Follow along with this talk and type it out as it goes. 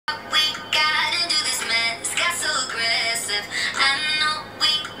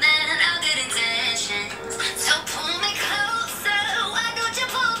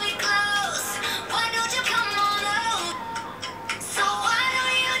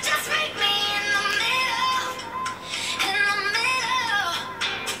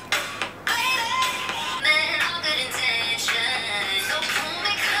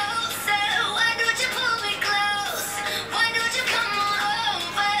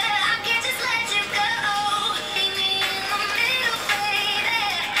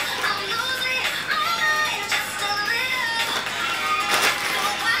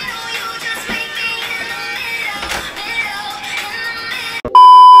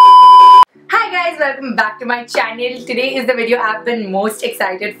welcome back to my channel. Today is the video I've been most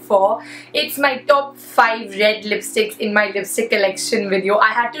excited for. It's my top 5 red lipsticks in my lipstick collection video. I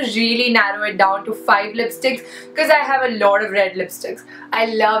had to really narrow it down to 5 lipsticks because I have a lot of red lipsticks. I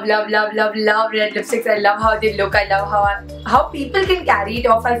love red lipsticks. I love how they look. I love how people can carry it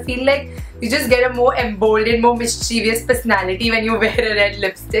off. I feel like you just get a more emboldened, more mischievous personality when you wear a red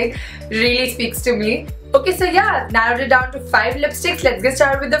lipstick. Really speaks to me. Okay, so yeah, narrowed it down to 5 lipsticks. Let's get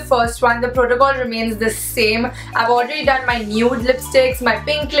started with the first one. The protocol remains the same. I've already done my nude lipsticks, my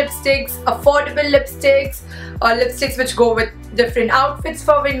pink lipsticks, affordable lipsticks, lipsticks which go with different outfits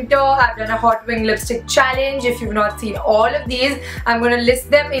for winter. I've done a hot wing lipstick challenge. If you've not seen all of these, I'm going to list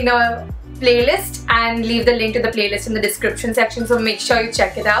them in a playlist and leave the link to the playlist in the description section, so make sure you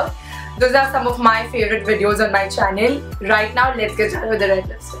check it out. Those are some of my favorite videos on my channel. Right now, let's get started with the red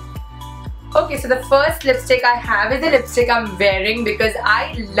lipstick. Okay, so the first lipstick I have is the lipstick I'm wearing because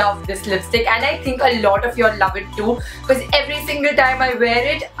I love this lipstick and I think a lot of you all love it too, because every single time I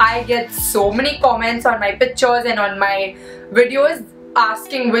wear it, I get so many comments on my pictures and on my videos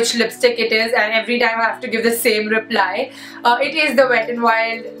asking which lipstick it is, and every time I have to give the same reply. It is the Wet n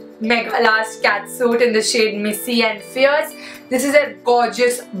Wild Megalast Catsuit in the shade Missy and Fierce. This is a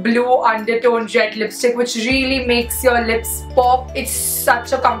gorgeous blue undertone red lipstick which really makes your lips pop. It's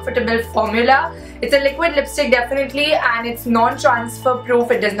such a comfortable formula. It's a liquid lipstick definitely, and it's non-transfer proof.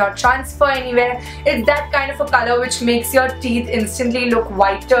 It does not transfer anywhere. It's that kind of a color which makes your teeth instantly look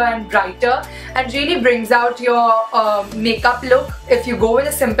whiter and brighter and really brings out your makeup look. If you go with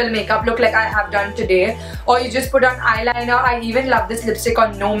a simple makeup look like I have done today, or you just put on eyeliner. I even love this lipstick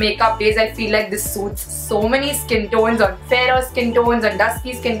on no makeup days. I feel like this suits so many skin tones, on fairer skin tones, on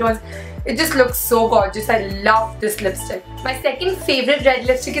dusky skin tones. It just looks so gorgeous. I love this lipstick. My second favorite red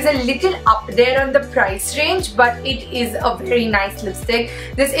lipstick is a little up there on the price range, but it is a very nice lipstick.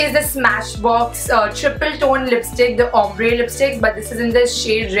 This is the Smashbox Triple Tone lipstick, the Ombre lipstick, but this is in the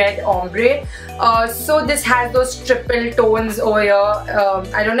shade Red Ombre. So this has those triple tones over here.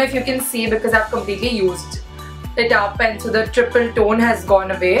 I don't know if you can see because I've completely used it up, and so the triple tone has gone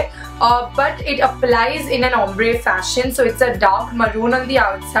away. But it applies in an ombre fashion, so it's a dark maroon on the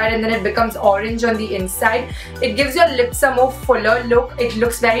outside and then it becomes orange on the inside. It gives your lips a more fuller look. It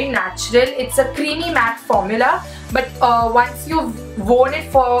looks very natural. It's a creamy matte formula, but once you've worn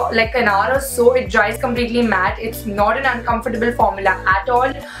it for like an hour or so, it dries completely matte. It's not an uncomfortable formula at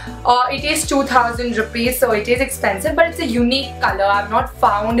all. It is 2000 rupees, so it is expensive, but it's a unique color. I've not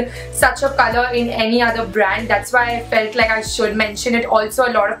found such a color in any other brand. That's why I felt like I should mention it. Also,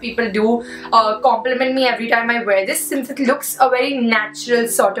 a lot of people do compliment me every time I wear this, since it looks a very natural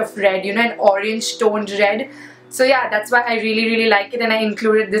sort of red, you know, an orange toned red. So yeah, that's why I really like it, and I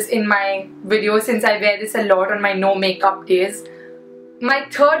included this in my video since I wear this a lot on my no makeup days. My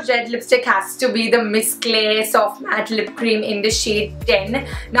third red lipstick has to be the Miss Clay Soft Matte Lip Cream in the shade 10.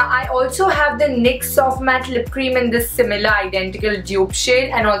 Now I also have the NYX Soft Matte Lip Cream in this similar identical dupe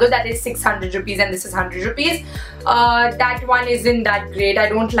shade, and although that is 600 rupees and this is 100 rupees, that one isn't that great. I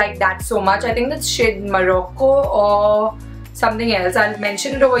don't like that so much. I think that's shade Morocco or something else. I'll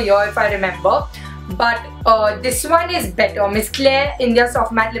mention it over here if I remember. But this one is better. Miss Clay India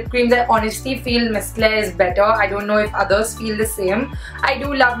Soft Matte Lip Creams, I honestly feel Miss Clay is better. I don't know if others feel the same. I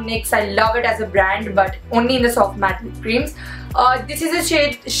do love NYX. I love it as a brand, but only in the soft matte lip creams. This is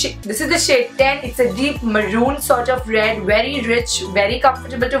the shade 10. It's a deep maroon sort of red, very rich, very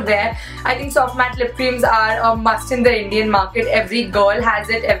comfortable to wear. I think soft matte lip creams are a must in the Indian market. Every girl has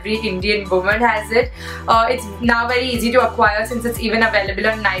it, every Indian woman has it. It's now very easy to acquire since it's even available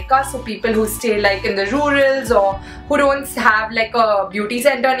on Nykaa. So people who stay like in the rurals or who don't have like a beauty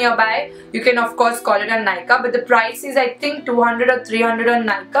center nearby, you can of course call it on Nykaa. But the price is I think 200 or 300 on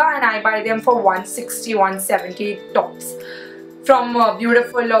Nykaa, and I buy them for 160, 170 tops from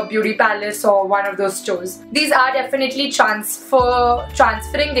Beautiful or Beauty Palace or one of those stores. These are definitely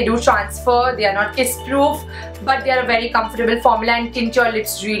transferring. They do transfer. They are not kiss proof, but they are a very comfortable formula and tint your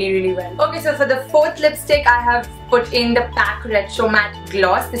lips really well. Okay, so for the fourth lipstick, I have put in the PAC Retro Matte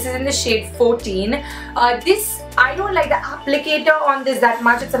Gloss. This is in the shade 14. I don't like the applicator on this that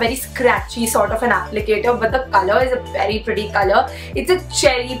much. It's a very scratchy sort of an applicator, but the color is a very pretty color. It's a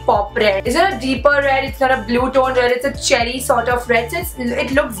cherry pop red. It's not a deeper red, it's not a blue tone red, it's a cherry sort of red. So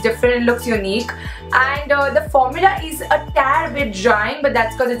it looks different, it looks unique. And the formula is a tad bit drying, but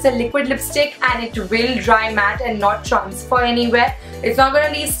that's because it's a liquid lipstick and it will dry matte and not transfer anywhere. It's not going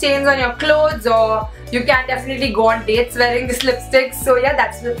to leave stains on your clothes, or you can definitely go on dates wearing this lipstick. So yeah,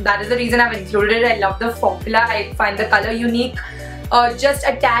 that is the reason I've included it. I love the formula. I find the color unique. Just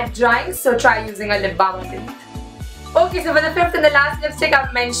a tad drying, so try using a lip balm underneath. Okay, so for the fifth and the last lipstick,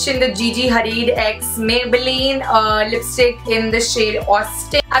 I've mentioned the Gigi Hadid X Maybelline lipstick in the shade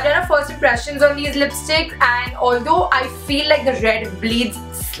Austyn. I've done a first impressions on these lipsticks, and although I feel like the red bleeds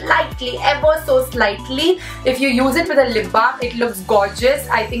slightly, ever so slightly, if you use it with a lip balm, it looks gorgeous.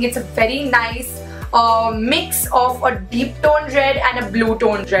 I think it's a very nice mix of a deep toned red and a blue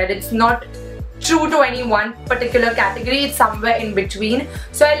toned red. It's not true to any one particular category, it's somewhere in between.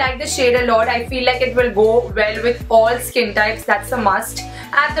 So I like the shade a lot. I feel like it will go well with all skin types, that's a must.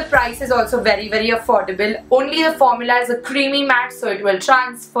 And the price is also very affordable. Only the formula is a creamy matte, so it will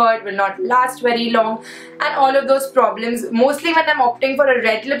transfer, it will not last very long, and all of those problems. Mostly when I'm opting for a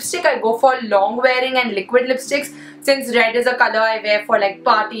red lipstick, I go for long wearing and liquid lipsticks, since red is a color I wear for like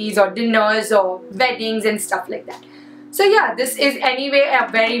parties or dinners or weddings and stuff like that. So yeah, this is anyway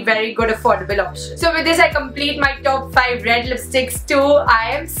a very good affordable option. So with this, I complete my top 5 red lipsticks too.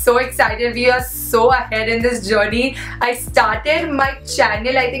 I am so excited. We are so ahead in this journey. I started my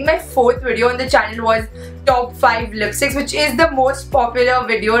channel, I think my 4th video on the channel was top 5 lipsticks, which is the most popular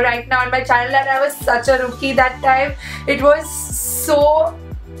video right now on my channel, and I was such a rookie that time. It was so...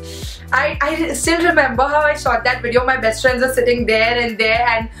 I still remember how I shot that video. My best friends were sitting there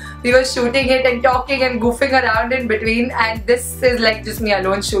and we were shooting it and talking and goofing around in between, and this is like just me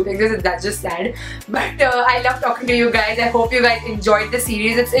alone shooting this. That's just sad, but I love talking to you guys. I hope you guys enjoyed the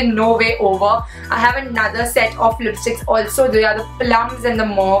series. It's in no way over. I have another set of lipsticks also. They are the plums and the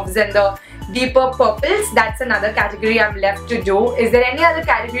mauves and the deeper purples. That's another category I'm left to do. Is there any other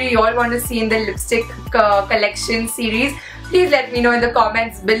category you all want to see in the lipstick collection series? Please let me know in the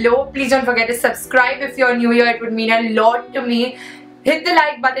comments below. Please don't forget to subscribe if you're new here. It would mean a lot to me. Hit the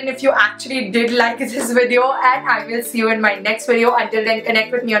like button if you actually did like this video, and I will see you in my next video. Until then,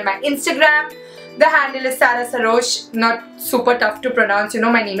 connect with me on my Instagram. The handle is Sarosh. Not super tough to pronounce, you know,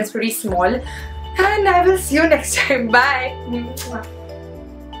 my name is pretty small. And I will see you next time. Bye.